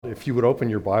If you would open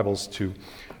your Bibles to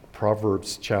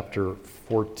Proverbs chapter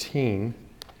 14,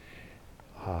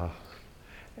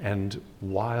 and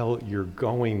while you're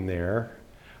going there,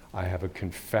 I have a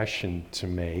confession to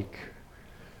make.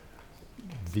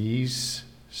 These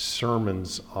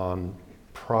sermons on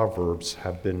Proverbs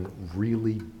have been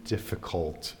really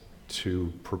difficult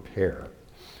to prepare.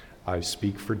 I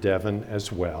speak for Devin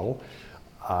as well.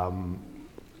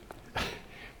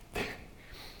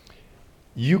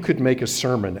 You could make a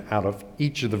sermon out of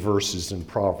each of the verses in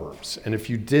Proverbs, and if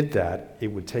you did that, it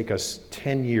would take us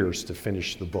 10 years to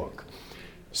finish the book.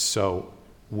 So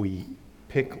we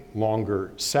pick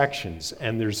longer sections,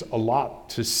 and there's a lot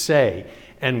to say,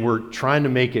 and we're trying to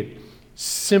make it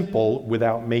simple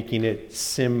without making it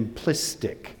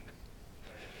simplistic,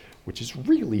 which is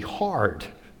really hard.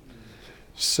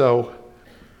 So,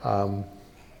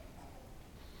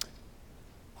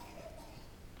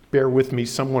 bear with me.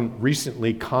 Someone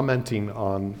recently commenting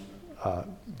on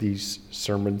these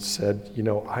sermons said,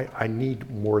 I need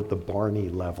more the Barney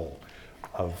level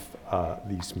of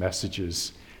these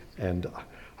messages. And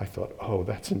I thought, oh,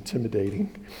 that's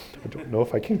intimidating. I don't know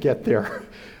if I can get there.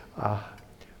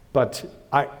 But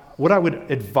what I would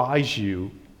advise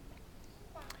you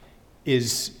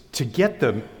is to get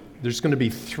them. There's going to be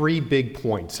 3 big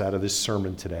points out of this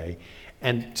sermon today.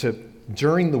 And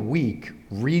during the week,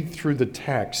 read through the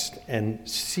text and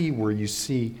see where you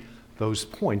see those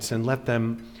points, and let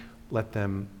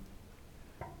them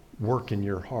work in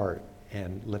your heart,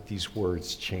 and let these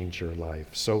words change your life.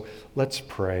 So let's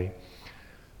pray.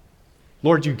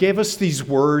 Lord, you gave us these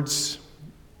words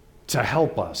to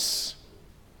help us,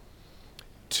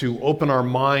 to open our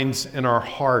minds and our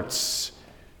hearts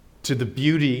to the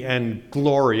beauty and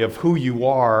glory of who you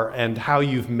are and how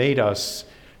you've made us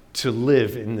to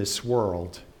live in this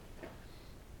world.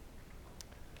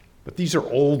 But these are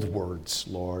old words,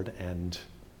 Lord, and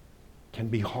can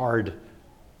be hard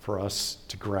for us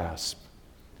to grasp.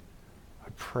 I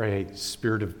pray,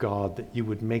 Spirit of God, that you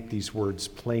would make these words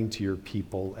plain to your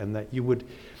people, and that you would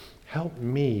help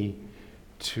me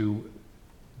to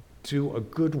do a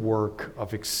good work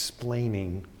of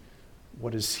explaining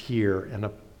what is here and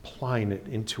applying it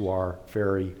into our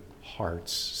very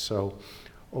hearts. So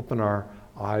open our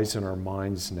eyes and our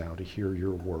minds now to hear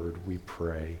your word, we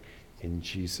pray in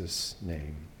Jesus'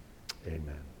 name.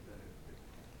 Amen.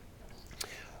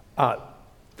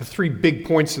 The 3 big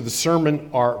points of the sermon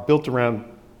are built around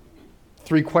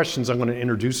 3 questions I'm going to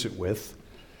introduce it with.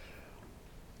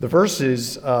 The verse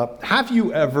is, have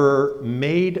you ever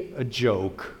made a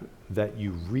joke that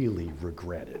you really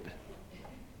regretted?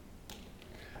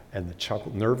 And the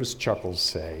nervous chuckles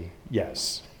say,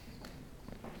 yes.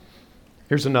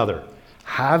 Here's another.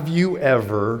 Have you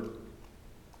ever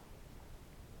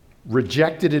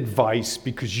rejected advice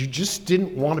because you just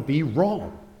didn't want to be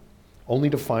wrong, only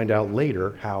to find out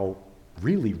later how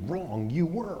really wrong you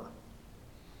were?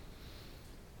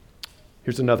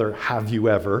 Here's another. Have you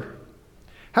ever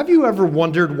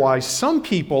wondered why some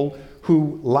people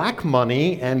who lack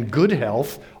money and good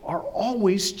health are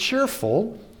always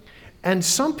cheerful, and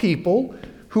some people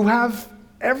who have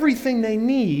everything they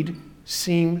need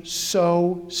seem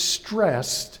so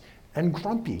stressed and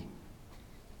grumpy?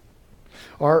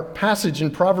 Our passage in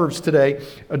Proverbs today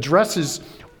addresses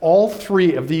all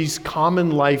 3 of these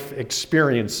common life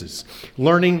experiences.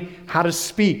 Learning how to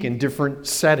speak in different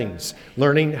settings,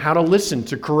 learning how to listen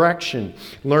to correction,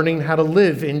 learning how to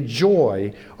live in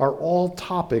joy are all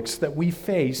topics that we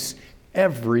face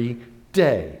every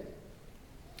day.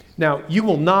 Now, you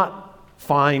will not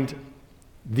find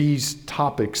these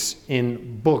topics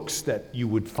in books that you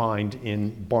would find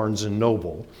in Barnes &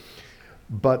 Noble,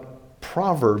 but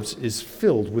Proverbs is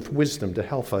filled with wisdom to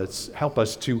help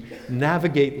us to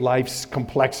navigate life's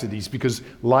complexities, because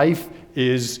life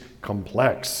is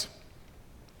complex.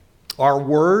 Our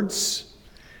words,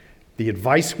 the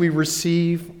advice we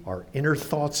receive, our inner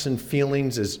thoughts and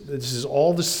feelings, this is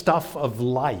all the stuff of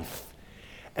life.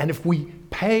 And if we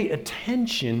pay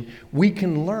attention, we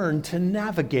can learn to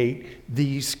navigate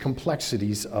these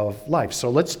complexities of life. So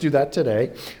let's do that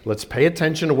today. Let's pay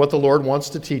attention to what the Lord wants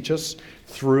to teach us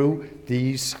through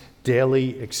these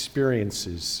daily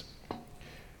experiences.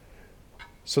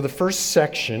 So the first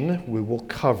section we will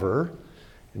cover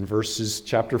in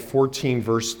chapter 14,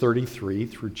 verse 33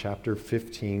 through chapter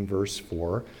 15, verse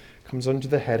 4, comes under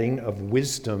the heading of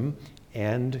wisdom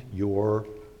and your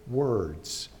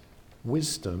words.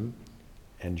 Wisdom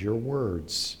and your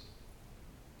words.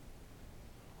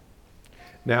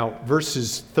 Now,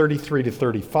 verses 33 to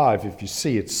 35, if you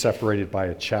see, it's separated by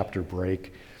a chapter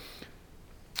break.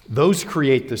 Those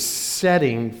create the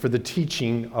setting for the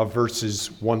teaching of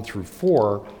verses 1 through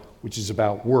 4, which is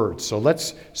about words. So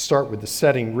let's start with the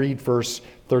setting. Read verse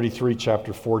 33,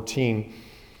 chapter 14.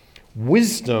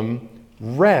 Wisdom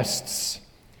rests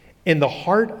in the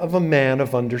heart of a man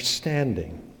of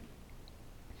understanding,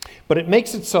 but it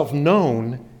makes itself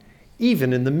known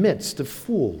even in the midst of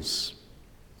fools.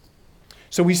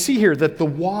 So we see here that the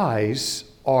wise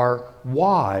are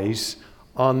wise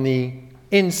on the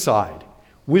inside.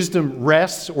 Wisdom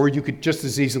rests, or you could just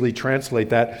as easily translate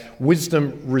that,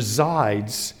 wisdom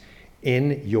resides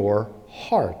in your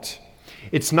heart.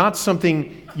 It's not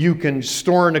something you can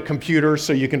store in a computer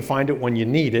so you can find it when you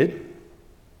need it.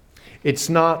 It's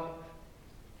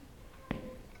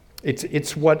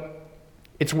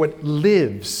what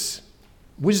lives.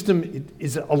 Wisdom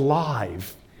is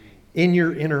alive in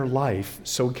your inner life,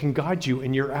 so it can guide you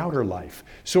in your outer life.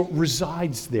 So it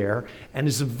resides there and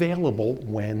is available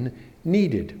when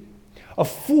needed. A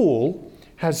fool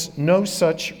has no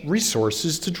such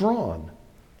resources to draw on.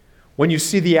 When you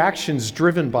see the actions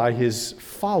driven by his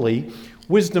folly,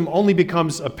 wisdom only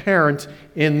becomes apparent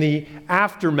in the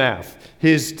aftermath.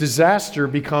 His disaster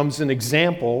becomes an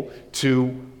example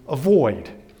to avoid.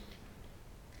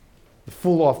 The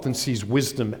fool often sees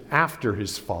wisdom after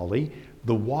his folly.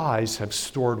 The wise have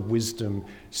stored wisdom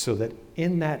so that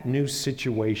in that new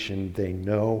situation, they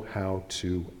know how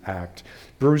to act.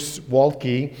 Bruce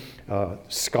Waltke,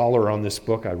 scholar on this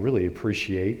book, I really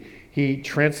appreciate, he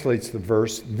translates the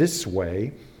verse this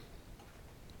way: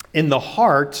 in the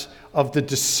heart of the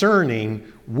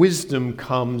discerning, wisdom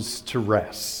comes to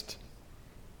rest,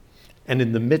 and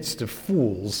in the midst of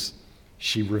fools,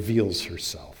 she reveals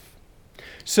herself.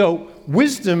 So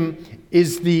wisdom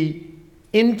is the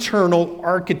internal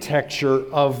architecture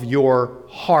of your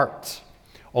heart,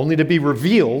 only to be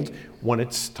revealed when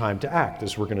it's time to act,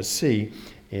 as we're going to see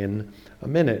in a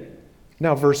minute.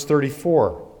 Now, verse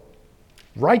 34.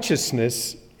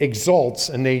 Righteousness exalts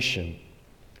a nation,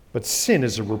 but sin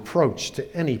is a reproach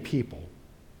to any people.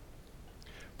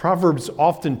 Proverbs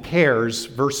often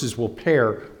verses will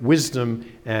pair wisdom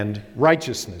and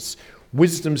righteousness.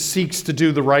 Wisdom seeks to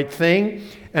do the right thing,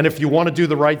 and if you want to do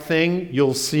the right thing,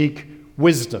 you'll seek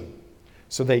wisdom.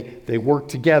 So they work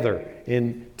together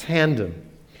in tandem.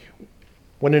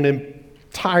 When an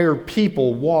entire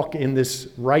people walk in this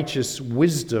righteous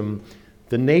wisdom,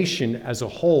 the nation as a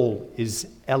whole is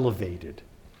elevated.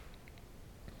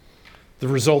 The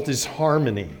result is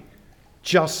harmony,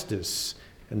 justice,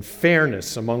 and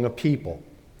fairness among a people.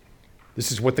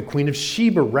 This is what the Queen of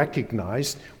Sheba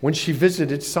recognized when she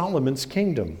visited Solomon's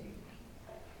kingdom.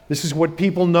 This is what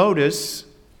people notice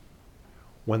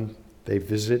when they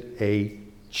visit a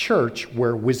church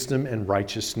where wisdom and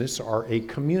righteousness are a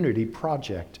community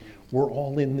project. We're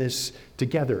all in this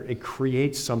together. It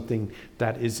creates something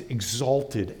that is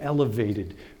exalted,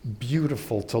 elevated,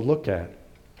 beautiful to look at.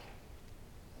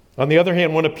 On the other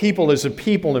hand, when a people as a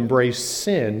people embrace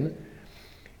sin,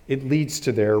 it leads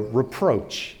to their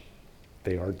reproach.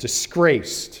 They are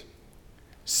disgraced.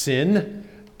 Sin,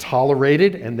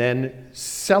 tolerated and then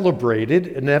celebrated,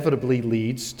 inevitably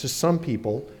leads to some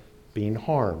people being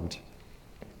harmed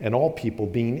and all people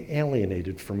being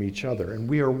alienated from each other. And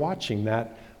we are watching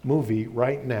that movie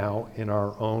right now in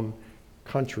our own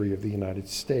country of the United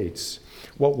States.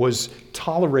 What was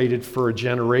tolerated for a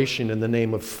generation in the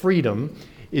name of freedom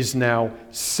is now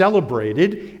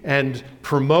celebrated and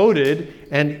promoted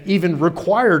and even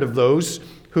required of those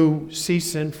who see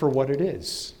sin for what it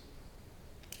is.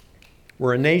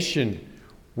 We're a nation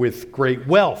with great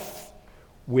wealth,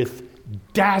 with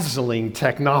dazzling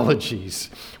technologies,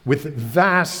 with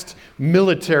vast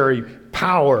military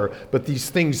power, but these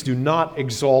things do not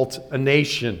exalt a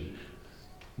nation,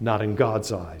 not in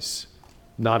God's eyes,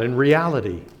 not in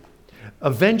reality.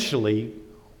 Eventually,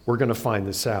 we're going to find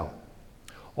this out.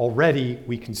 Already,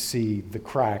 we can see the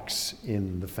cracks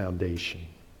in the foundation.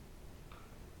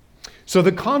 So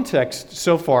the context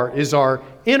so far is our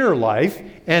inner life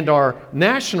and our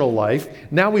national life.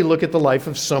 Now we look at the life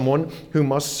of someone who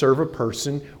must serve a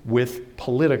person with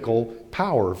political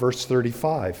power. Verse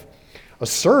 35. A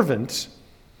servant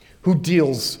who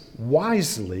deals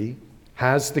wisely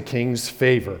has the king's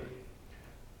favor,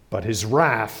 but his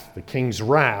wrath, the king's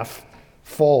wrath,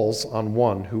 falls on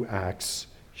one who acts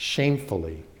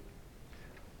shamefully.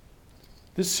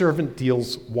 This servant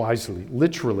deals wisely.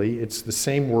 Literally, it's the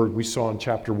same word we saw in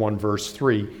chapter 1, verse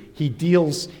 3. He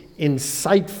deals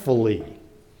insightfully.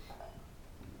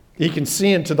 He can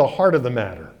see into the heart of the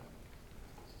matter.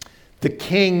 The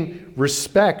king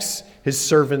respects his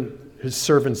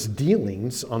servant's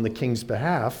dealings on the king's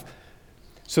behalf,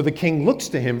 so the king looks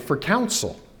to him for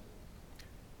counsel.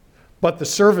 But the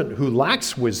servant who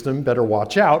lacks wisdom better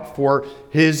watch out, for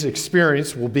his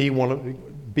experience will be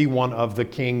be one of the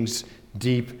king's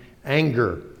deep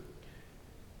anger.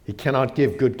 He cannot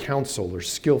give good counsel or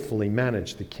skillfully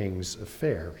manage the king's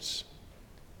affairs.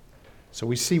 So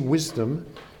we see wisdom.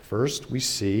 First, we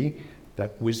see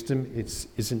that wisdom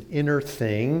is an inner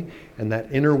thing, and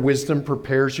that inner wisdom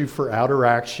prepares you for outer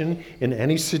action in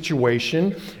any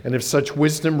situation. And if such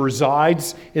wisdom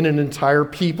resides in an entire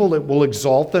people, it will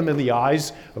exalt them in the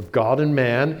eyes of God and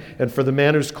man. And for the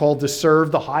man who's called to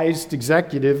serve the highest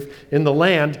executive in the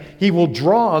land, he will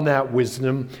draw on that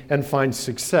wisdom and find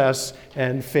success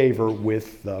and favor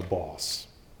with the boss.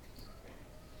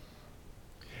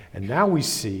 And now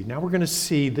we're going to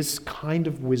see this kind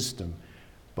of wisdom,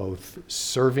 both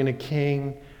serving a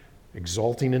king,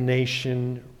 exalting a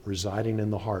nation, residing in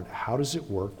the heart. How does it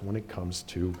work when it comes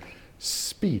to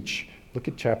speech? Look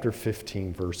at chapter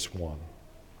 15, verse 1.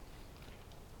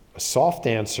 A soft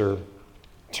answer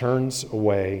turns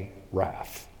away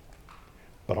wrath,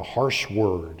 but a harsh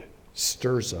word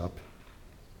stirs up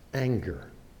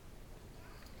anger.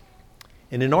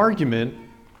 In an argument,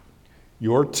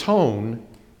 your tone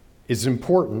is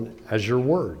important as your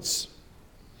words.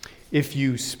 If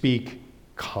you speak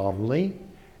calmly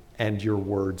and your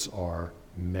words are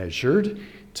measured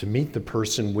to meet the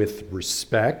person with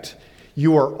respect,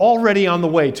 you are already on the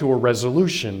way to a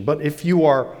resolution. But if you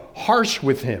are harsh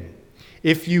with him,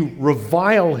 if you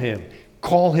revile him,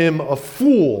 call him a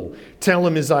fool, tell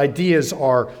him his ideas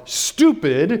are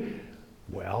stupid,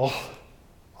 well,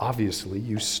 obviously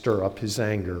you stir up his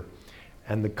anger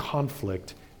and the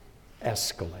conflict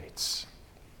escalates.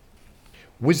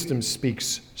 Wisdom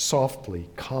speaks softly,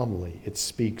 calmly. It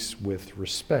speaks with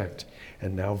respect.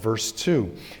 And now verse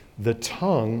 2. The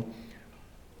tongue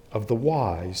of the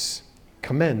wise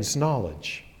commends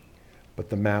knowledge,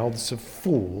 but the mouths of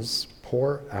fools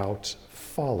pour out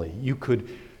folly. You could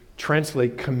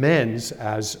translate commends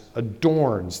as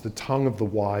adorns. The tongue of the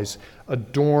wise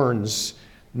adorns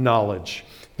knowledge.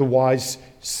 The wise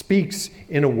speaks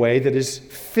in a way that is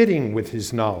fitting with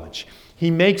his knowledge.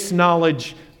 He makes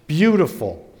knowledge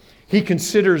beautiful. He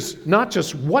considers not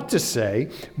just what to say,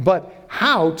 but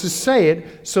how to say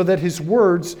it so that his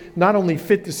words not only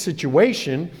fit the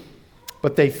situation,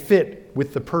 but they fit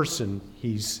with the person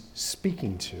he's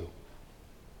speaking to.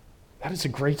 That is a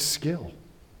great skill.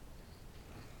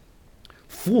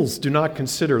 Fools do not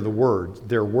consider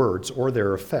their words or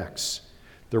their effects.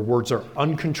 Their words are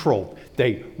uncontrolled.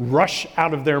 They rush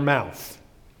out of their mouth.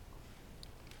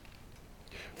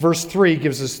 Verse 3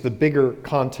 gives us the bigger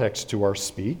context to our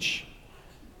speech.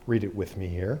 Read it with me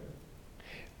here.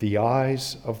 The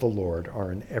eyes of the Lord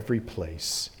are in every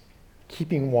place,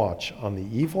 keeping watch on the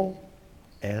evil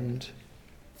and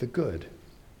the good.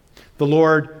 The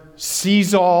Lord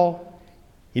sees all,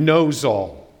 he knows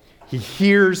all. He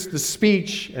hears the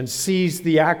speech and sees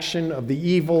the action of the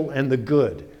evil and the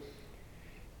good.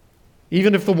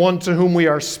 Even if the one to whom we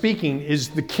are speaking is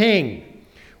the king,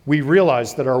 we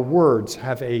realize that our words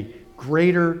have a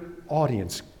greater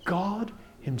audience. God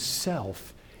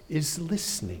himself is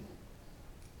listening.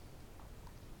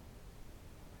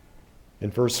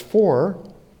 In verse 4,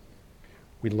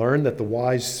 we learn that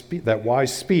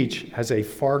wise speech has a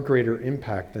far greater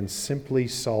impact than simply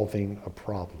solving a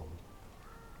problem.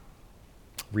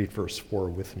 Read verse 4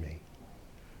 with me.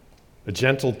 A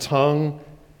gentle tongue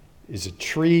is a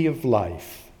tree of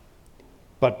life,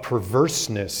 but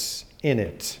perverseness in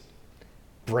it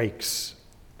breaks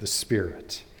the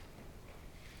spirit.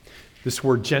 This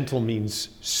word gentle means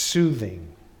soothing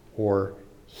or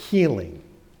healing.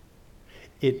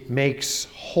 It makes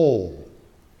whole.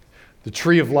 The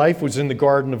tree of life was in the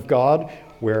garden of God,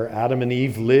 where Adam and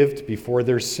Eve lived before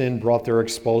their sin brought their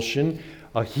expulsion.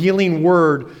 A healing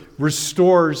word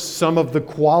restores some of the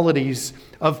qualities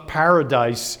of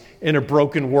paradise in a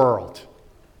broken world.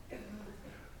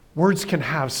 Words can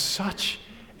have such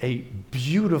a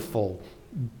beautiful,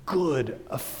 good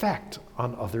effect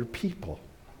on other people.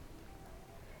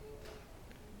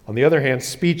 On the other hand,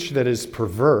 speech that is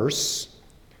perverse,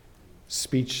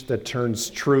 speech that turns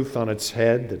truth on its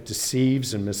head, that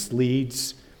deceives and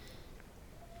misleads,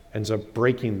 ends up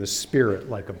breaking the spirit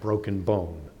like a broken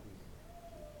bone.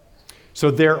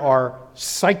 So there are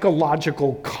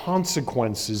psychological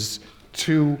consequences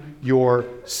to your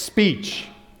speech.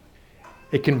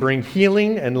 It can bring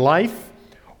healing and life,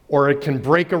 or it can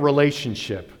break a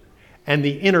relationship and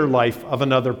the inner life of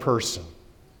another person.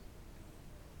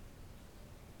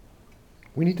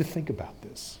 We need to think about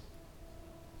this.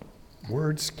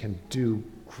 Words can do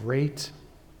great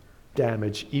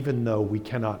damage, even though we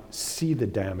cannot see the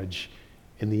damage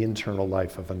in the internal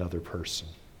life of another person.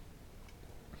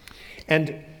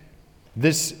 And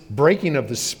This breaking of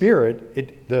the spirit,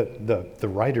 the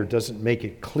writer doesn't make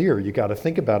it clear. You got to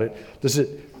think about it. Does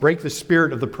it break the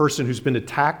spirit of the person who's been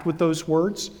attacked with those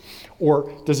words?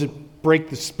 Or does it break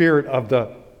the spirit of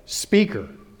the speaker?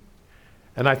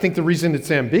 And I think the reason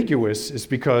it's ambiguous is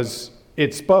because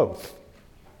it's both.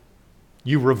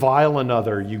 You revile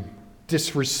another, you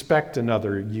disrespect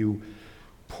another, you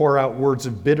pour out words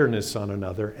of bitterness on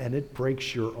another, and it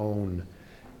breaks your own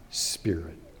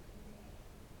spirit.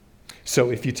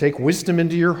 So if you take wisdom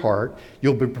into your heart,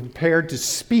 you'll be prepared to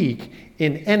speak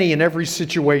in any and every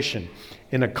situation.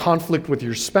 In a conflict with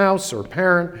your spouse or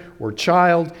parent or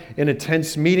child, in a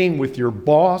tense meeting with your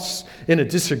boss, in a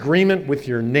disagreement with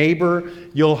your neighbor,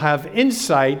 you'll have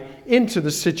insight into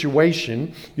the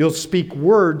situation. You'll speak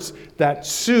words that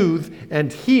soothe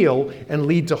and heal and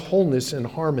lead to wholeness and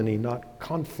harmony, not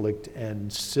conflict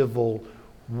and civil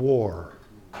war.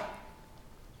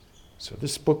 So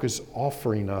this book is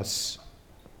offering us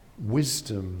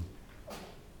wisdom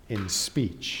in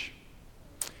speech.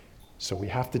 So we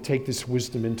have to take this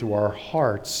wisdom into our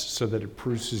hearts so that it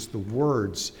produces the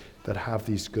words that have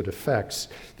these good effects.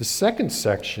 The second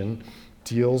section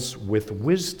deals with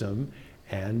wisdom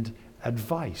and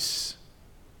advice.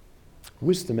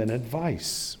 Wisdom and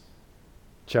advice.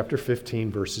 Chapter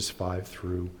 15, verses 5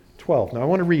 through 12. Now I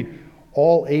want to read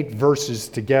all 8 verses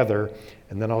together,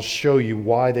 and then I'll show you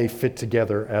why they fit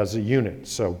together as a unit.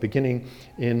 So beginning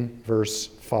in verse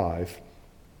 5.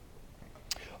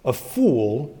 A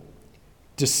fool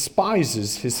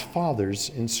despises his father's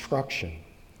instruction,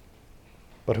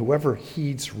 but whoever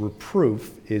heeds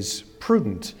reproof is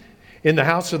prudent. In the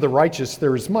house of the righteous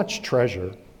there is much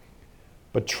treasure,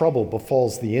 but trouble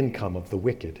befalls the income of the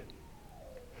wicked.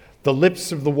 The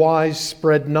lips of the wise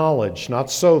spread knowledge, not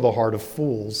so the heart of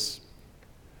fools.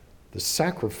 The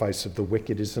sacrifice of the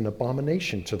wicked is an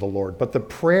abomination to the Lord, but the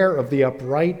prayer of the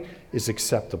upright is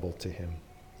acceptable to him.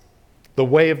 The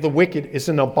way of the wicked is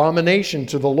an abomination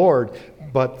to the Lord,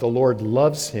 but the Lord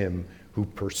loves him who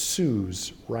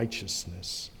pursues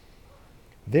righteousness.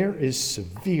 There is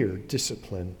severe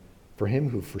discipline for him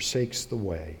who forsakes the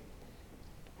way.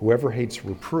 Whoever hates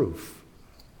reproof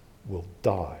will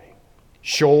die.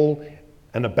 Sheol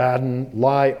and Abaddon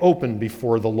lie open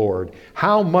before the Lord.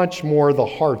 How much more the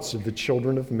hearts of the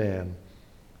children of man?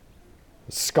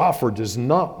 The scoffer does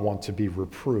not want to be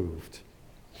reproved.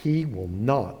 He will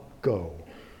not go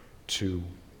to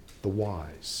the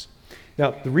wise.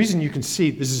 Now, the reason you can see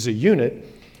this is a unit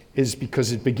is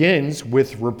because it begins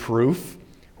with reproof.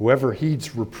 Whoever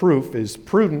heeds reproof is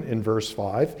prudent in verse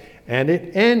 5, and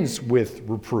it ends with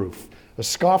reproof. A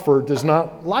scoffer does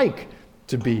not like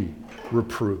to be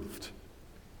reproved.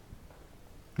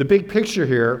 The big picture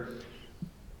here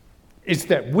is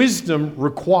that wisdom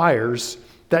requires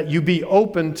that you be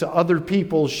open to other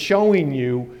people showing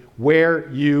you where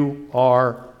you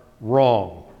are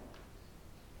wrong.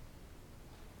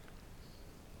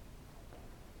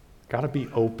 Got to be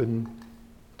open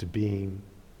to being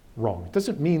wrong. It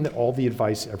doesn't mean that all the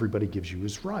advice everybody gives you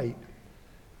is right.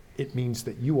 It means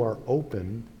that you are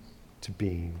open to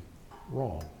being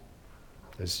wrong.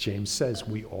 As James says,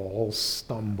 we all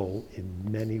stumble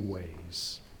in many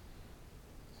ways.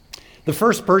 The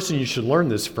first person you should learn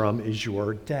this from is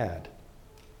your dad.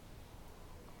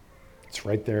 It's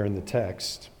right there in the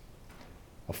text.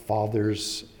 A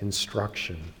father's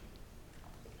instruction.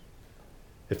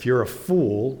 If you're a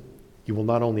fool, you will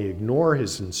not only ignore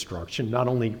his instruction, not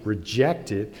only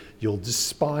reject it, you'll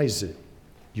despise it.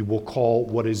 You will call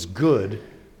what is good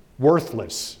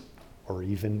worthless or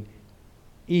even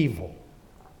evil.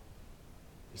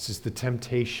 This is the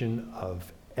temptation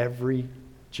of every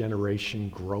generation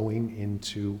growing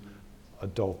into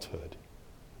adulthood.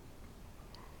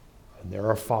 And there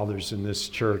are fathers in this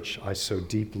church I so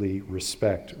deeply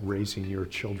respect raising your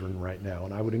children right now.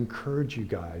 And I would encourage you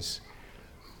guys,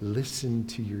 listen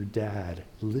to your dad,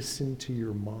 listen to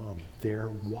your mom. They're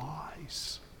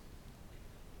wise.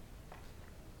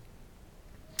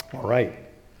 All right.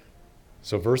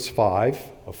 So verse 5,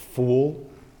 a fool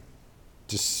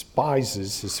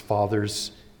despises his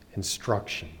father's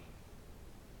instruction.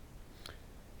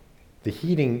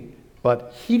 Heeding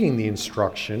the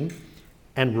instruction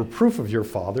and reproof of your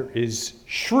father is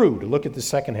shrewd. Look at the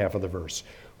second half of the verse.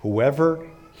 Whoever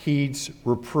heeds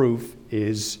reproof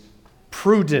is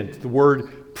prudent. The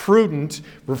word prudent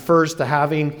refers to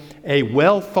having a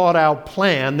well thought out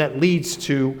plan that leads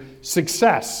to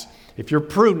success. If you're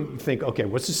prudent, you think, okay,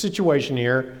 what's the situation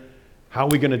here? How are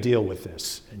we going to deal with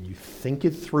this? And you think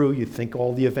it through, you think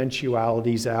all the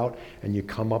eventualities out, and you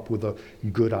come up with a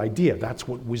good idea. That's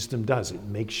what wisdom does. It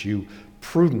makes you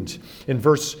prudent. In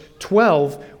verse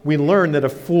 12, we learn that a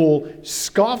fool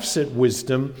scoffs at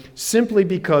wisdom simply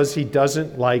because he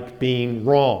doesn't like being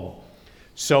wrong.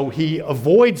 So he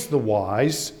avoids the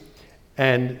wise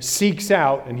and seeks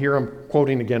out, and here I'm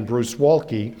quoting again Bruce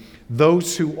Waltke,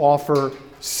 those who offer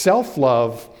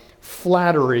self-love,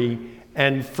 flattery,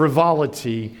 and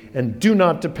frivolity, and do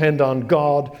not depend on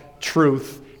God,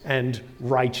 truth, and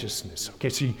righteousness. Okay,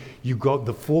 so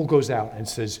the fool goes out and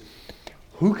says,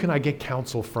 who can I get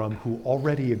counsel from who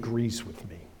already agrees with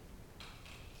me?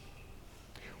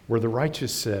 Where the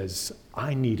righteous says,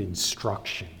 I need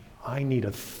instruction. I need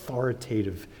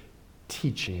authoritative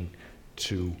teaching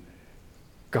to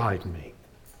guide me.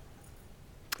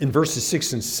 In verses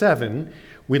 6 and 7,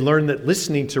 we learn that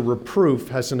listening to reproof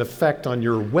has an effect on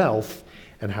your wealth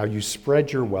and how you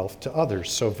spread your wealth to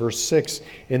others. So verse 6,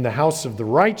 in the house of the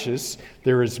righteous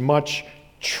there is much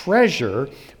treasure,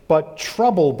 but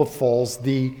trouble befalls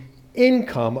the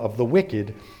income of the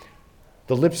wicked.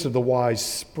 The lips of the wise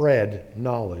spread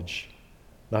knowledge,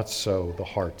 not so the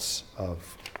hearts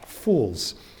of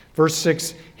fools. Verse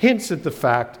 6 hints at the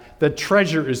fact that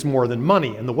treasure is more than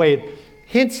money, and the way it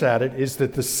hints at it is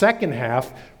that the second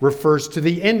half refers to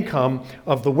the income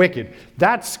of the wicked.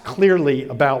 That's clearly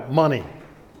about money.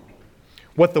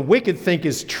 What the wicked think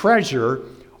is treasure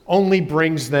only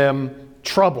brings them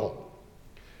trouble.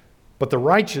 But the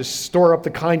righteous store up the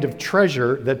kind of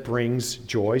treasure that brings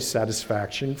joy,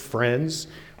 satisfaction, friends,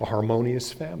 a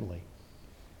harmonious family.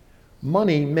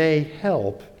 Money may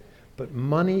help, but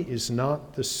money is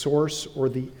not the source or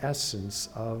the essence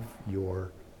of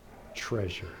your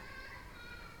treasure.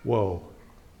 Whoa,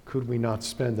 could we not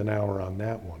spend an hour on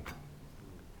that one?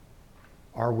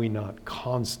 Are we not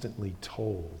constantly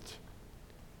told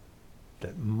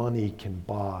that money can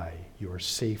buy your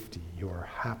safety, your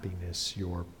happiness,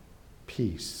 your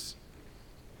peace?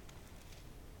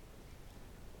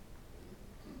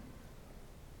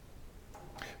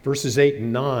 Verses 8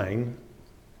 and 9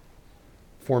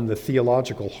 form the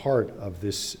theological heart of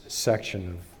this section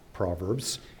of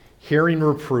Proverbs. Hearing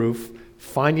reproof,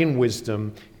 finding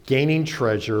wisdom, gaining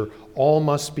treasure, all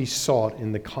must be sought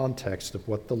in the context of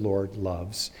what the Lord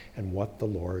loves and what the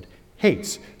Lord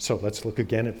hates. So let's look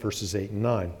again at verses 8 and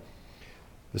 9.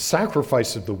 The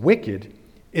sacrifice of the wicked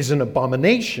is an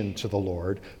abomination to the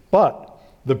Lord, but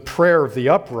the prayer of the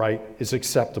upright is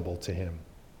acceptable to him.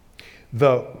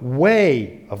 The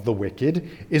way of the wicked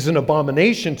is an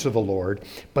abomination to the Lord,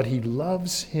 but he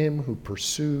loves him who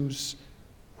pursues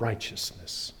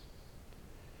righteousness.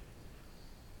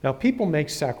 Now, people make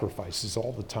sacrifices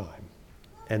all the time,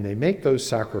 and they make those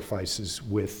sacrifices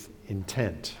with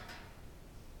intent.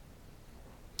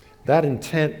 That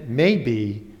intent may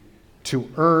be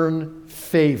to earn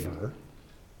favor,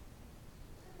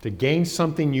 to gain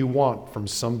something you want from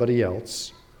somebody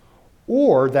else,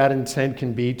 or that intent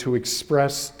can be to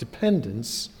express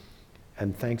dependence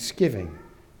and thanksgiving.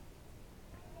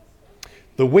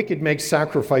 The wicked make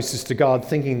sacrifices to God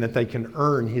thinking that they can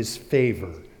earn his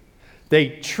favor.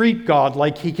 They treat God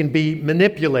like he can be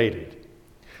manipulated.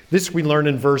 This, we learn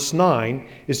in verse 9,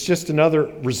 is just another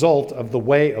result of the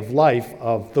way of life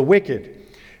of the wicked.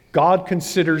 God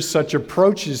considers such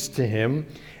approaches to him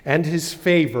and his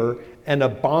favor an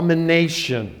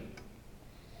abomination.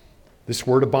 This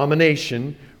word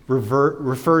abomination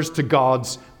refers to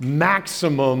God's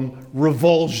maximum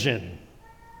revulsion.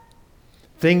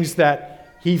 Things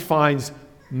that he finds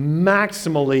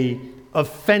maximally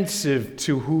offensive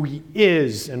to who he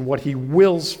is and what he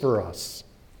wills for us.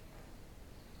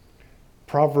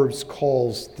 Proverbs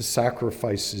calls the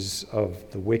sacrifices of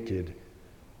the wicked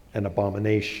an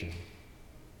abomination.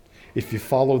 If you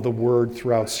follow the word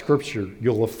throughout Scripture,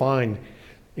 you'll find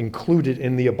included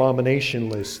in the abomination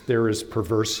list there is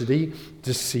perversity,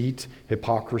 deceit,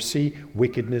 hypocrisy,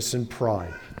 wickedness, and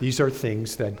pride. These are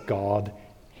things that God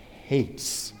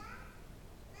hates.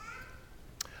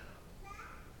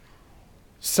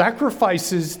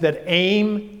 Sacrifices that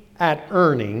aim at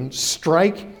earning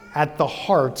strike at the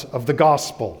heart of the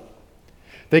gospel.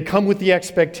 They come with the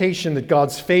expectation that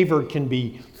God's favor can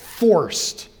be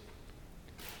forced.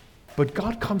 But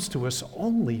God comes to us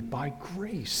only by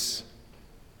grace,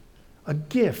 a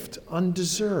gift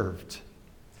undeserved.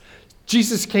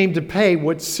 Jesus came to pay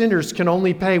what sinners can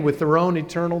only pay with their own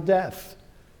eternal death.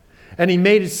 And he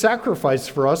made his sacrifice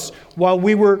for us while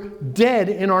we were dead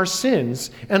in our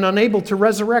sins and unable to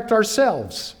resurrect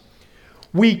ourselves.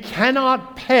 We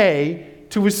cannot pay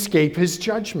to escape his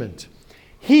judgment.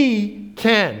 He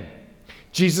can.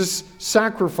 Jesus'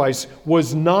 sacrifice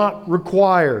was not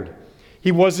required.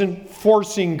 He wasn't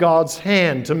forcing God's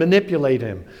hand to manipulate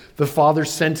him. The Father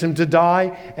sent him to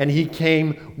die, and he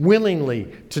came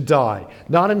willingly to die.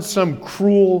 Not in some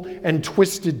cruel and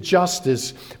twisted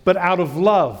justice, but out of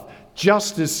love.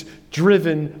 Justice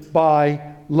driven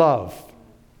by love.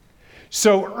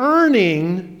 So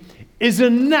earning is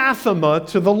anathema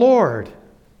to the Lord.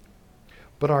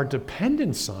 But our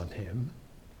dependence on him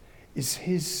is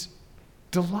his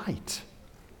delight.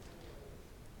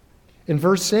 In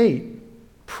verse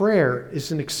 8, prayer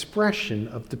is an expression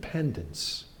of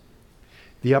dependence.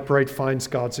 The upright finds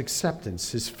God's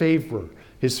acceptance, his favor,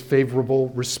 his favorable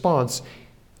response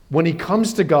when he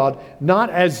comes to God, not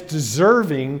as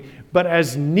deserving, but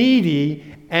as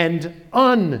needy and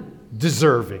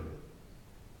undeserving.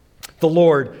 The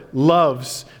Lord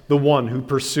loves the one who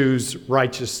pursues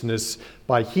righteousness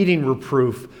by heeding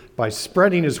reproof, by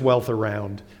spreading his wealth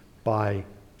around, by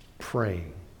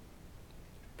praying.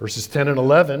 Verses 10 and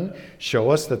 11 show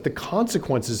us that the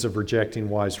consequences of rejecting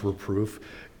wise reproof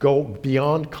go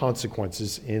beyond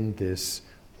consequences in this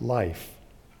life.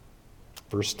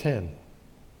 Verse 10,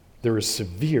 there is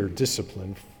severe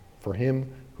discipline for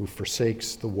him who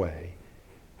forsakes the way.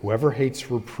 Whoever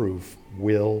hates reproof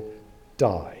will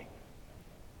die.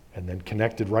 And then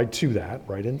connected right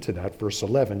into that, verse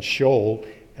 11, Sheol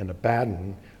and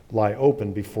Abaddon lie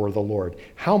open before the Lord.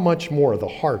 How much more the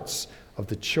hearts of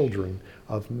the children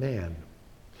of man.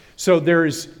 So there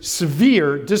is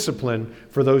severe discipline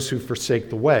for those who forsake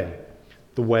the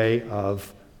way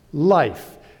of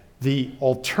life. The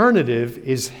alternative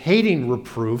is hating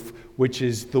reproof, which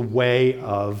is the way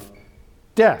of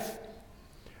death.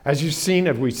 As we've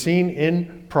seen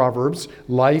in Proverbs,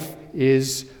 life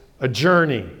is a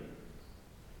journey.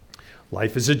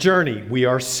 Life is a journey. We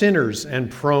are sinners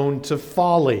and prone to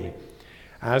folly.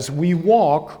 As we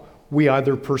walk, we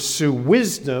either pursue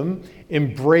wisdom,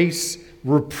 embrace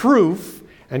reproof,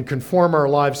 and conform our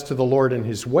lives to the Lord and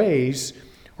his ways,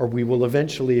 or we will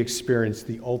eventually experience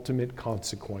the ultimate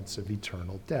consequence of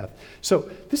eternal death. So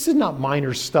this is not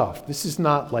minor stuff. This is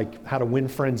not like how to win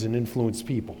friends and influence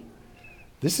people.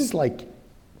 This is like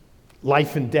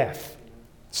life and death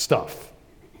stuff.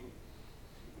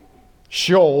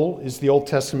 Sheol is the Old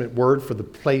Testament word for the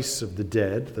place of the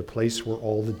dead, the place where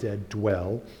all the dead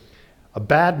dwell.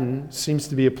 Abaddon seems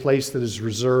to be a place that is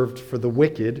reserved for the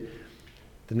wicked.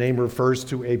 The name refers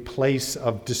to a place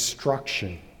of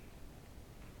destruction.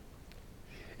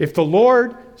 If the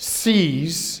Lord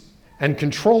sees and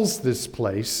controls this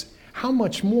place, how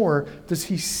much more does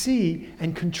he see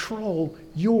and control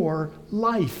your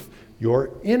life, your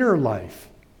inner life?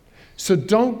 So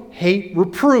don't hate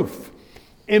reproof.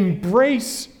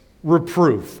 Embrace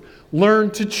reproof.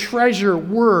 Learn to treasure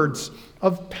words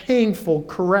of painful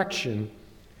correction,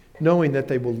 knowing that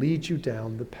they will lead you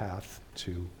down the path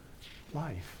to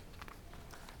life.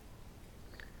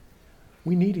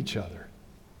 We need each other.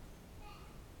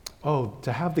 Oh,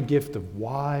 to have the gift of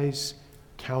wise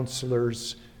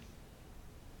counselors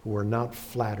who are not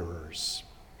flatterers.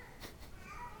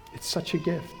 It's such a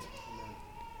gift.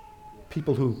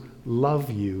 People who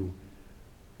love you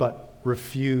but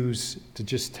refuse to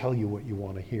just tell you what you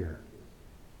want to hear.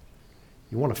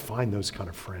 You want to find those kind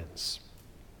of friends.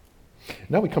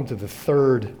 Now we come to the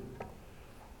third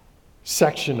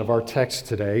section of our text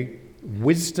today,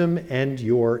 wisdom and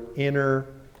your inner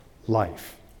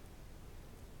life.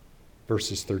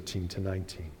 Verses 13 to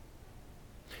 19.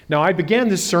 Now, I began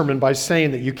this sermon by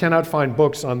saying that you cannot find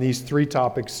books on these three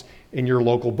topics in your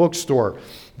local bookstore.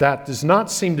 That does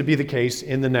not seem to be the case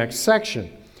in the next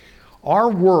section. Our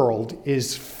world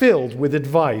is filled with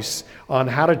advice on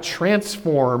how to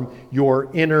transform your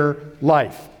inner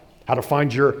life, how to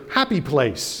find your happy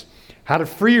place, how to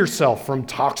free yourself from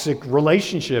toxic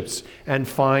relationships and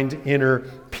find inner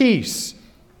peace.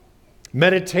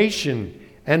 Meditation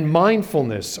and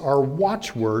mindfulness are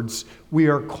watchwords we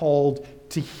are called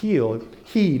to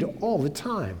heed all the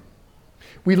time.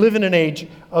 We live in an age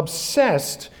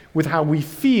obsessed with how we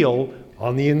feel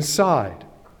on the inside.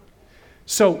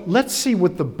 So let's see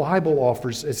what the Bible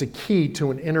offers as a key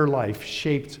to an inner life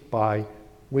shaped by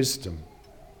wisdom.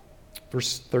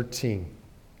 Verse 13.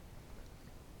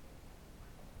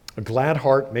 A glad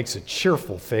heart makes a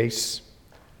cheerful face,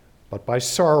 but by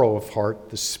sorrow of heart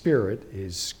the spirit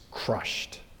is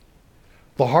crushed.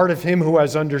 The heart of him who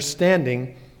has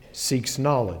understanding seeks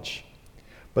knowledge,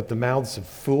 but the mouths of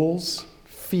fools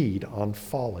feed on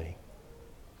folly.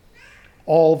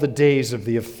 All the days of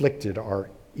the afflicted are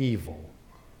evil,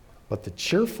 but the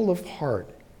cheerful of heart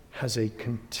has a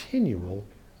continual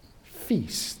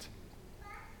feast.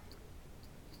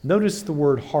 Notice the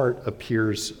word heart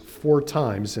appears 4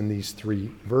 times in these 3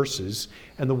 verses,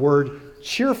 and the word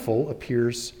cheerful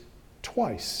appears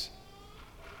twice.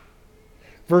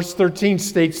 Verse 13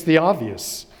 states the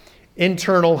obvious.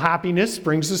 Internal happiness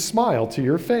brings a smile to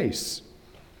your face.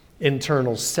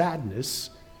 Internal sadness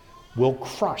will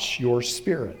crush your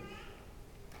spirit.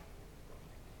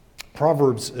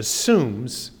 Proverbs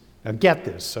assumes, now get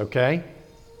this, okay?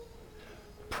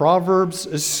 Proverbs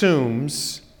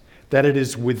assumes that it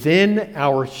is within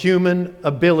our human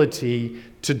ability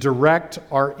to direct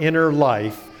our inner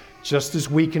life just as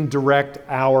we can direct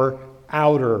our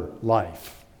outer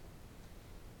life.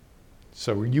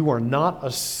 So you are not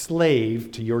a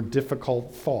slave to your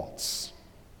difficult thoughts.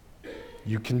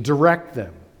 You can direct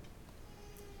them.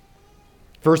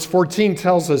 Verse 14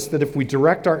 tells us that if we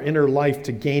direct our inner life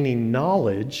to gaining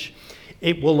knowledge,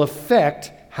 it will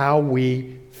affect how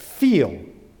we feel.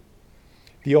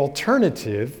 The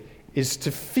alternative is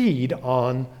to feed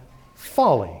on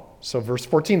folly. So verse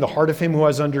 14, the heart of him who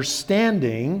has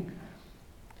understanding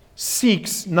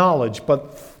seeks knowledge,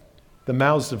 but the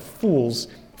mouths of fools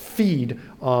feed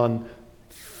on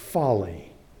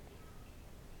folly.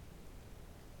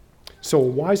 So a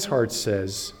wise heart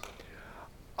says,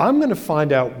 I'm going to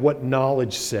find out what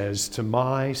knowledge says to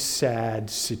my sad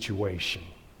situation.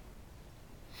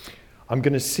 I'm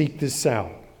going to seek this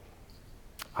out.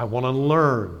 I want to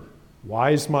learn.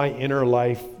 Why is my inner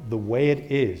life the way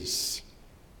it is?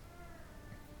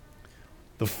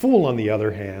 The fool, on the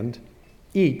other hand,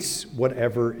 eats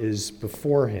whatever is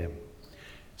before him.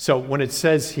 So when it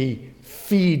says he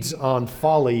feeds on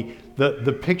folly,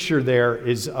 the picture there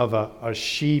is of a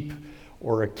sheep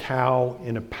or a cow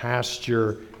in a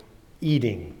pasture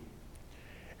eating.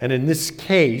 And in this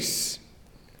case,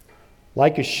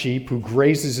 like a sheep who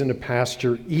grazes in a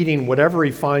pasture, eating whatever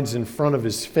he finds in front of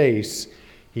his face,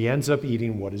 he ends up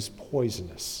eating what is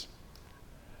poisonous.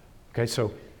 Okay,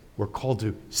 so we're called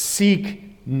to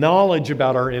seek knowledge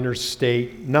about our inner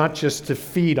state, not just to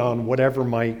feed on whatever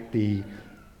might be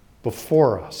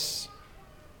before us.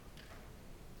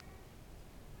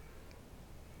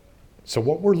 So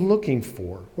what we're looking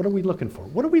for, what are we looking for?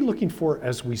 What are we looking for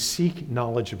as we seek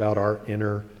knowledge about our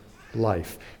inner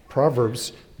life?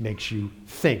 Proverbs makes you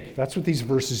think. That's what these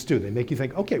verses do. They make you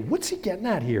think, okay, what's he getting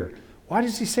at here? Why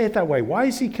does he say it that way? Why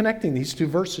is he connecting these 2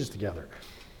 verses together?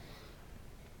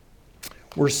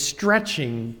 We're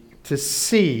stretching to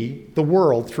see the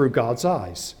world through God's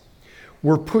eyes.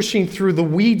 We're pushing through the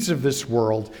weeds of this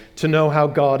world to know how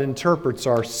God interprets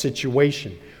our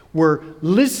situation. We're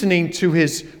listening to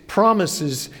his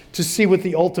promises to see what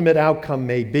the ultimate outcome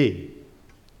may be.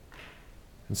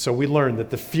 And so we learn that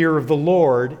the fear of the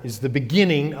Lord is the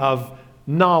beginning of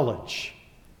knowledge.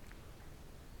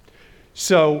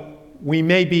 So we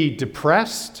may be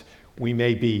depressed, we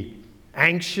may be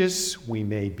anxious, we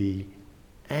may be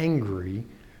angry.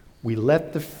 We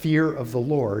let the fear of the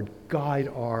Lord guide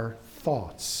our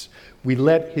thoughts. We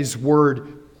let his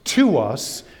word to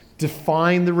us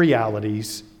define the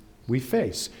realities we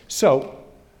face. So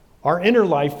our inner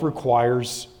life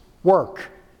requires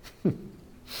work.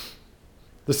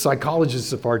 The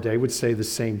psychologists of our day would say the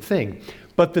same thing.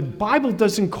 But the Bible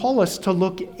doesn't call us to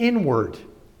look inward.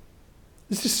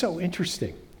 This is so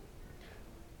interesting.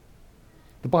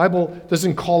 The Bible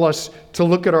doesn't call us to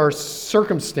look at our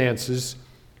circumstances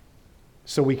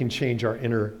so we can change our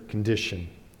inner condition.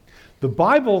 The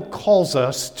Bible calls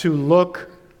us to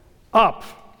look up,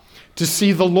 to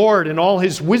see the Lord in all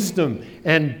his wisdom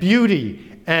and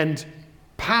beauty and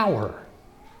power.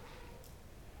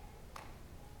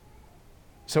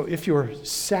 So if you're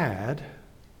sad,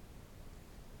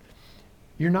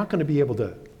 you're not going to be able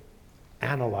to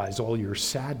analyze all your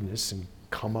sadness and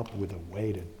come up with a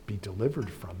way to be delivered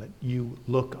from it. You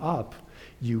look up,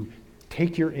 you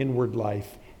take your inward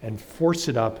life and force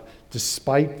it up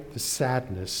despite the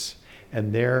sadness,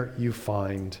 and there you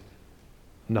find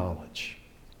knowledge.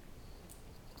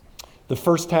 The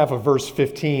first half of verse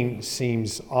 15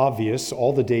 seems obvious.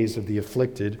 All the days of the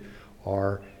afflicted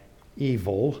are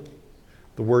evil.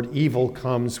 The word evil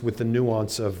comes with the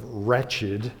nuance of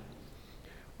wretched.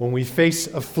 When we face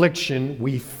affliction,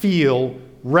 we feel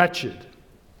wretched.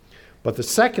 But the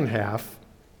second half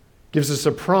gives us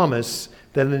a promise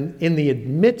that in the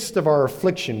midst of our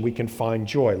affliction, we can find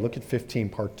joy. Look at 15,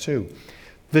 part 2.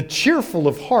 The cheerful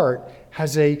of heart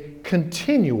has a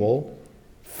continual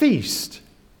feast.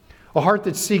 A heart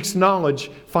that seeks knowledge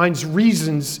finds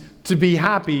reasons to be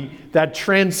happy that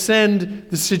transcend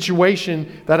the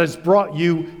situation that has brought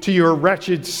you to your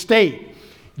wretched state.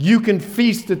 You can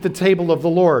feast at the table of the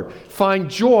Lord. Find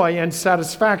joy and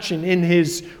satisfaction in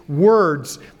His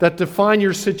words that define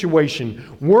your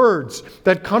situation, words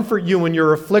that comfort you in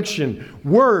your affliction,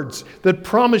 words that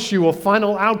promise you a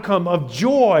final outcome of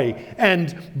joy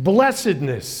and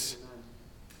blessedness.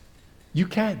 You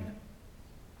can.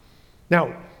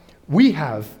 Now, we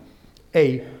have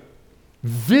a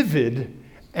vivid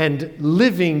and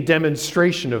living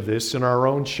demonstration of this in our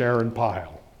own Sharon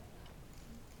Pyle.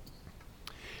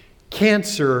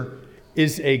 Cancer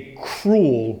is a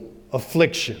cruel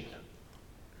affliction.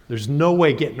 There's no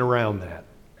way getting around that.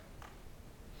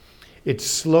 It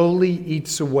slowly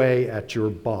eats away at your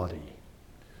body.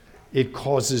 It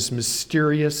causes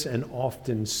mysterious and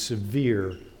often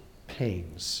severe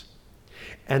pains.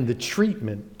 And the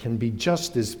treatment can be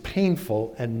just as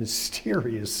painful and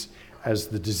mysterious as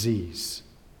the disease.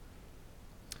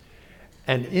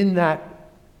 And in that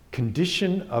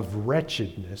condition of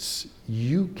wretchedness,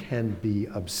 you can be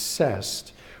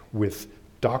obsessed with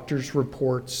doctor's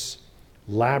reports,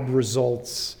 lab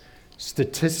results,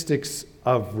 statistics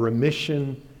of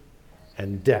remission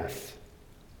and death.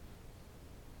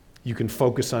 You can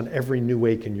focus on every new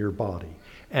ache in your body.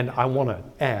 And I want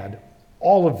to add,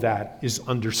 all of that is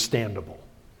understandable.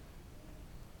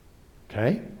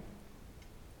 Okay?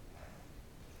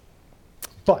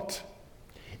 But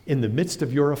in the midst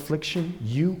of your affliction,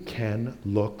 you can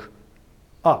look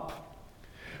up.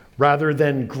 Rather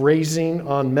than grazing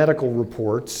on medical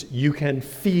reports, you can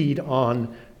feed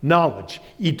on knowledge,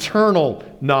 eternal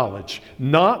knowledge,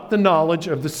 not the knowledge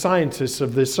of the scientists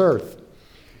of this earth.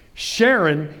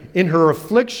 Sharon, in her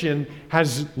affliction,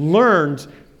 has learned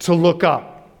to look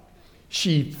up.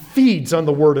 She feeds on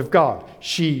the Word of God.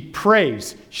 She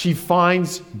prays. She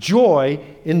finds joy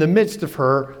in the midst of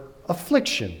her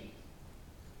affliction.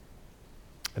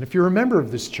 And if you're a member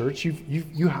of this church,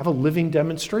 you have a living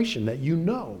demonstration that you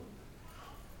know.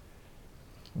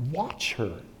 Watch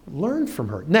her. Learn from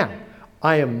her. Now,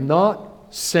 I am not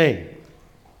saying,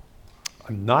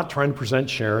 I'm not trying to present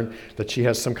Sharon that she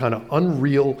has some kind of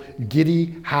unreal,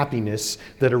 giddy happiness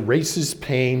that erases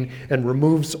pain and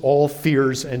removes all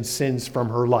fears and sins from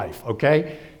her life,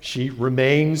 okay? She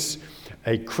remains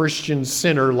a Christian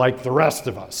sinner like the rest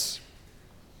of us.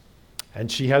 And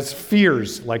she has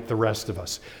fears like the rest of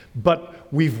us.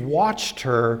 But we've watched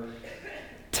her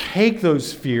take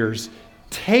those fears,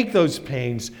 take those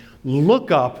pains,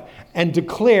 look up, and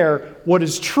declare what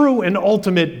is true and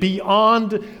ultimate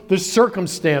beyond the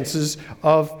circumstances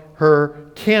of her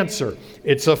cancer.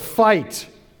 It's a fight.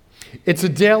 It's a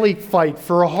daily fight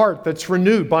for a heart that's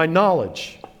renewed by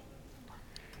knowledge.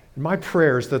 My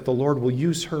prayer is that the Lord will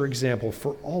use her example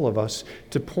for all of us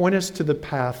to point us to the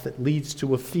path that leads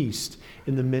to a feast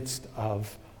in the midst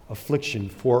of affliction.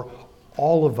 For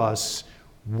all of us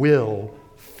will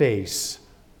face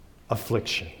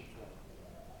affliction.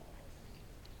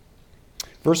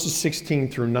 Verses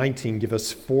 16 through 19 give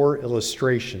us 4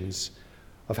 illustrations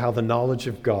of how the knowledge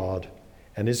of God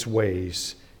and His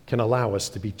ways can allow us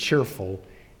to be cheerful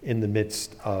in the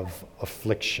midst of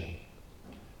affliction.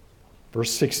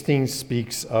 Verse 16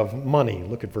 speaks of money.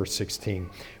 Look at verse 16.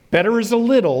 Better is a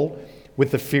little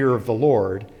with the fear of the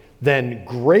Lord than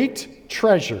great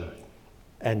treasure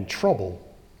and trouble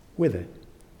with it.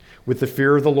 With the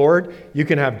fear of the Lord, you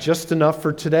can have just enough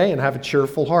for today and have a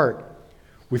cheerful heart.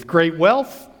 With great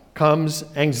wealth comes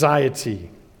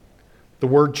anxiety. The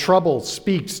word trouble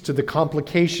speaks to the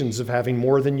complications of having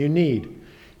more than you need.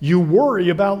 You worry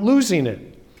about losing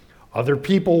it. Other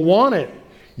people want it.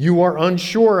 You are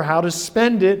unsure how to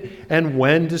spend it and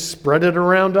when to spread it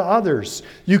around to others.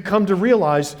 You come to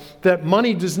realize that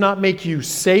money does not make you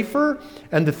safer,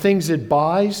 and the things it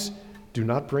buys do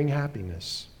not bring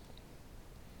happiness.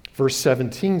 Verse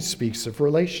 17 speaks of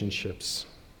relationships.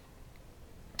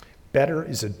 Better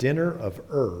is a dinner of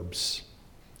herbs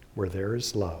where there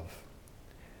is love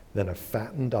than a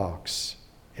fattened ox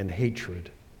and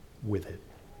hatred with it.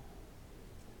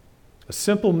 A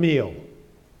simple meal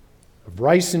of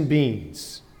rice and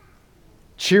beans,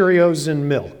 Cheerios and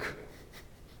milk,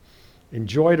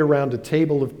 enjoyed around a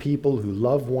table of people who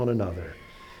love one another,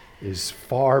 is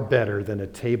far better than a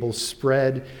table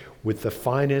spread with the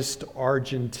finest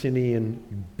Argentinian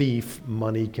beef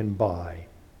money can buy,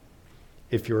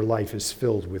 if your life is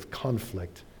filled with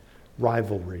conflict,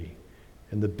 rivalry,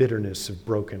 and the bitterness of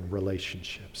broken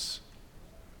relationships.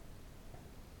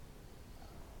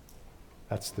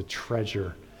 That's the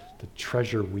treasure. The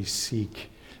treasure we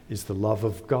seek is the love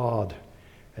of God,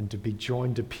 and to be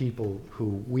joined to people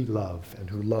who we love and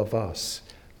who love us.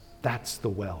 That's the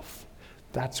wealth.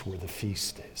 That's where the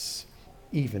feast is,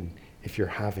 even if you're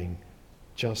having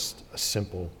just a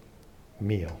simple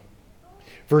meal.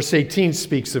 Verse 18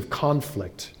 speaks of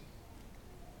conflict.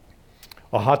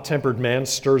 A hot-tempered man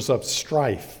stirs up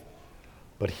strife,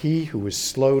 but he who is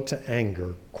slow to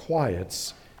anger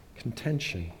quiets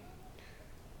contention.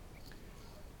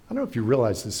 I don't know if you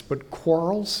realize this, but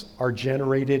quarrels are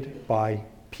generated by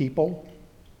people,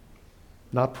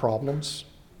 not problems,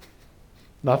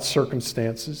 not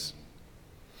circumstances.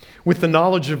 With the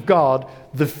knowledge of God,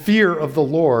 the fear of the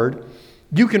Lord,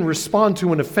 you can respond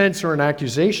to an offense or an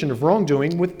accusation of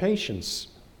wrongdoing with patience.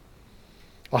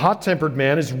 A hot-tempered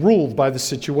man is ruled by the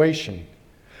situation.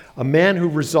 A man who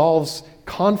resolves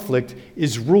conflict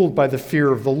is ruled by the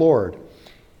fear of the Lord.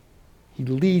 He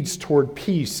leads toward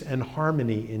peace and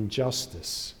harmony in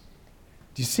justice.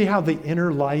 Do you see how the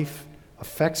inner life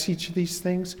affects each of these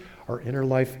things? Our inner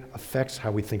life affects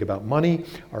how we think about money.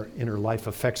 Our inner life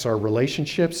affects our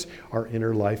relationships. Our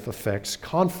inner life affects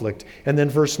conflict. And then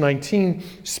verse 19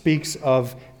 speaks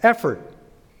of effort.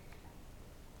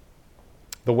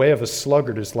 The way of a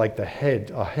sluggard is like a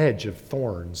hedge of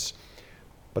thorns,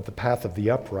 but the path of the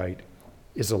upright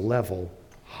is a level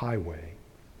highway.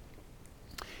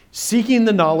 Seeking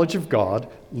the knowledge of God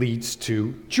leads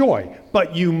to joy,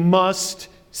 but you must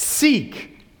seek.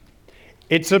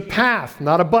 It's a path,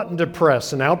 not a button to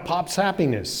press, and out pops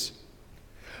happiness.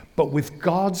 But with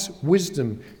God's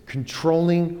wisdom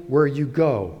controlling where you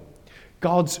go,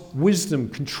 God's wisdom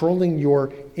controlling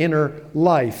your inner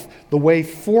life, the way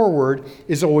forward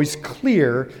is always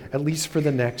clear, at least for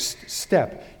the next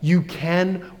step. You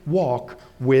can walk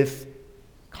with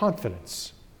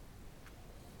confidence.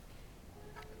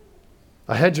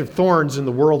 A hedge of thorns in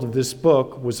the world of this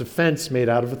book was a fence made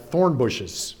out of thorn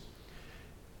bushes.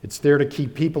 It's there to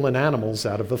keep people and animals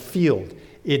out of a field.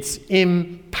 It's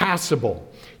impassable.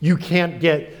 You can't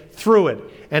get through it,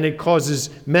 and it causes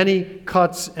many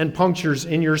cuts and punctures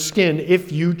in your skin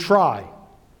if you try.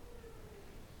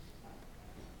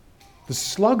 The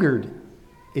sluggard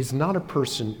is not a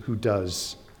person who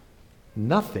does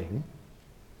nothing.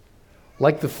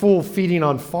 Like the fool feeding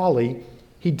on folly,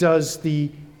 he does the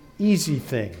easy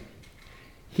thing.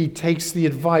 He takes the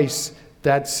advice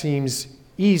that seems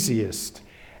easiest,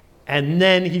 and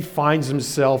then he finds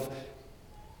himself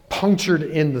punctured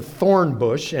in the thorn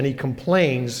bush, and he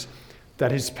complains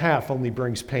that his path only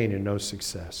brings pain and no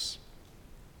success.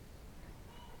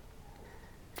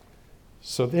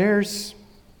 So there's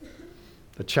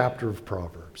the chapter of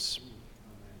Proverbs.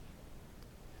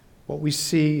 What we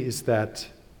see is that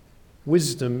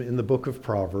wisdom in the book of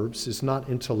Proverbs is not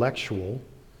intellectual,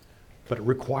 but it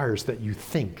requires that you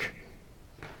think.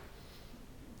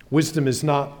 Wisdom is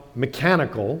not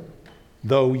mechanical,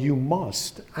 though you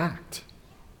must act.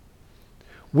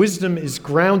 Wisdom is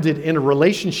grounded in a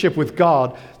relationship with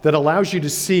God that allows you to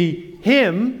see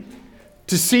Him,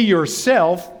 to see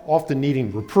yourself, often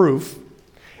needing reproof,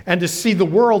 and to see the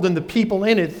world and the people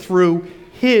in it through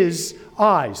His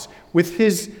eyes. With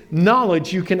His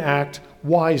knowledge, you can act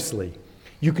wisely.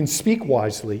 You can speak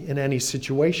wisely in any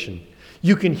situation.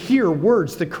 You can hear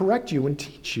words that correct you and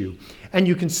teach you. And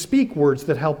you can speak words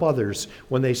that help others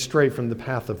when they stray from the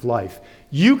path of life.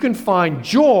 You can find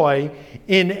joy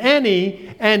in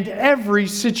any and every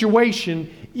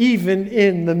situation, even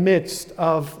in the midst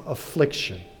of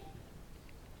affliction.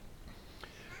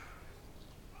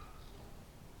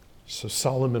 So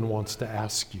Solomon wants to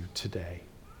ask you today,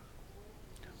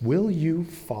 will you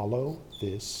follow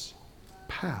this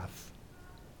path?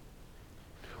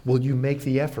 Will you make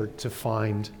the effort to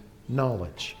find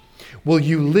knowledge? Will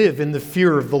you live in the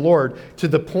fear of the Lord to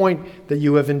the point that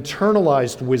you have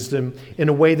internalized wisdom in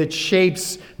a way that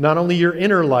shapes not only your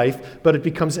inner life, but it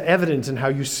becomes evident in how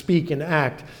you speak and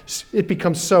act? It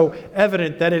becomes so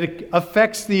evident that it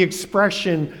affects the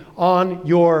expression on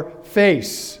your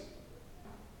face.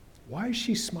 Why is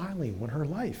she smiling when her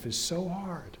life is so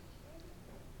hard?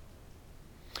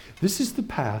 This is the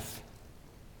path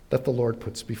that the Lord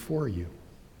puts before you.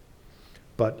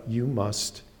 But you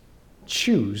must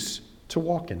choose to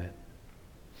walk in it.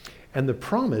 And the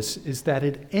promise is that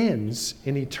it ends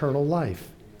in eternal life.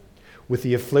 With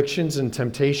the afflictions and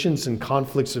temptations and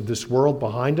conflicts of this world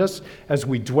behind us, as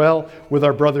we dwell with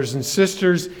our brothers and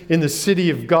sisters in the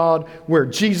city of God, where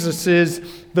Jesus is,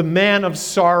 the man of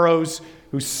sorrows,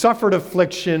 who suffered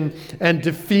affliction and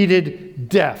defeated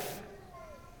death.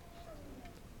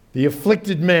 The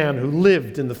afflicted man who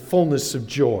lived in the fullness of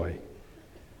joy.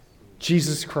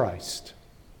 Jesus Christ,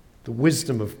 the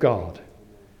wisdom of God,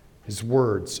 His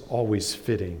words always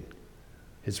fitting,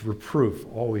 His reproof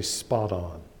always spot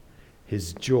on,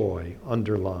 His joy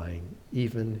underlying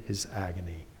even His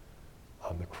agony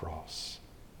on the cross.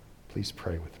 Please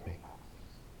pray with me.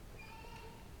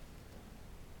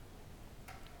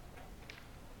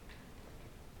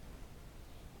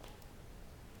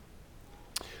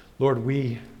 Lord,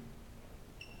 we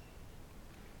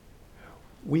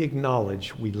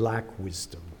acknowledge we lack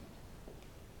wisdom.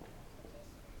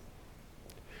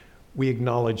 We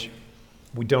acknowledge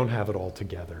we don't have it all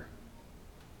together.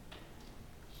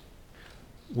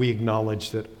 We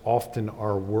acknowledge that often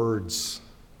our words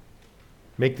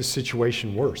make the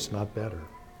situation worse, not better.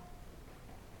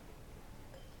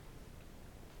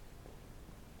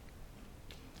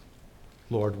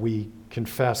 Lord, we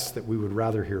confess that we would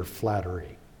rather hear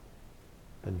flattery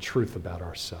than truth about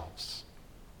ourselves.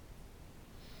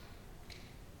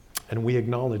 And we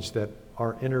acknowledge that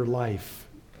our inner life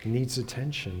needs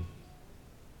attention,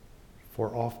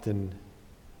 for often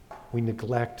we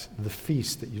neglect the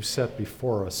feast that you set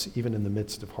before us, even in the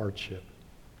midst of hardship.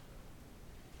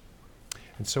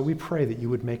 And so we pray that you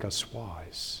would make us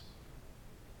wise.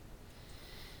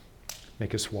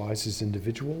 Make us wise as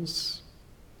individuals.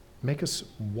 Make us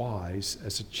wise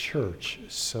as a church,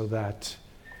 so that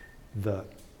the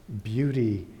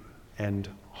beauty and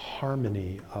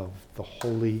harmony of the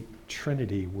Holy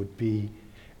Trinity would be,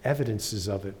 evidences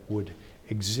of it would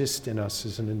exist in us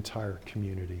as an entire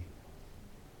community.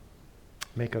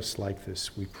 Make us like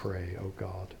this, we pray, O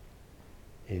God,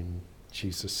 in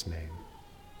Jesus' name.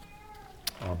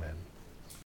 Amen.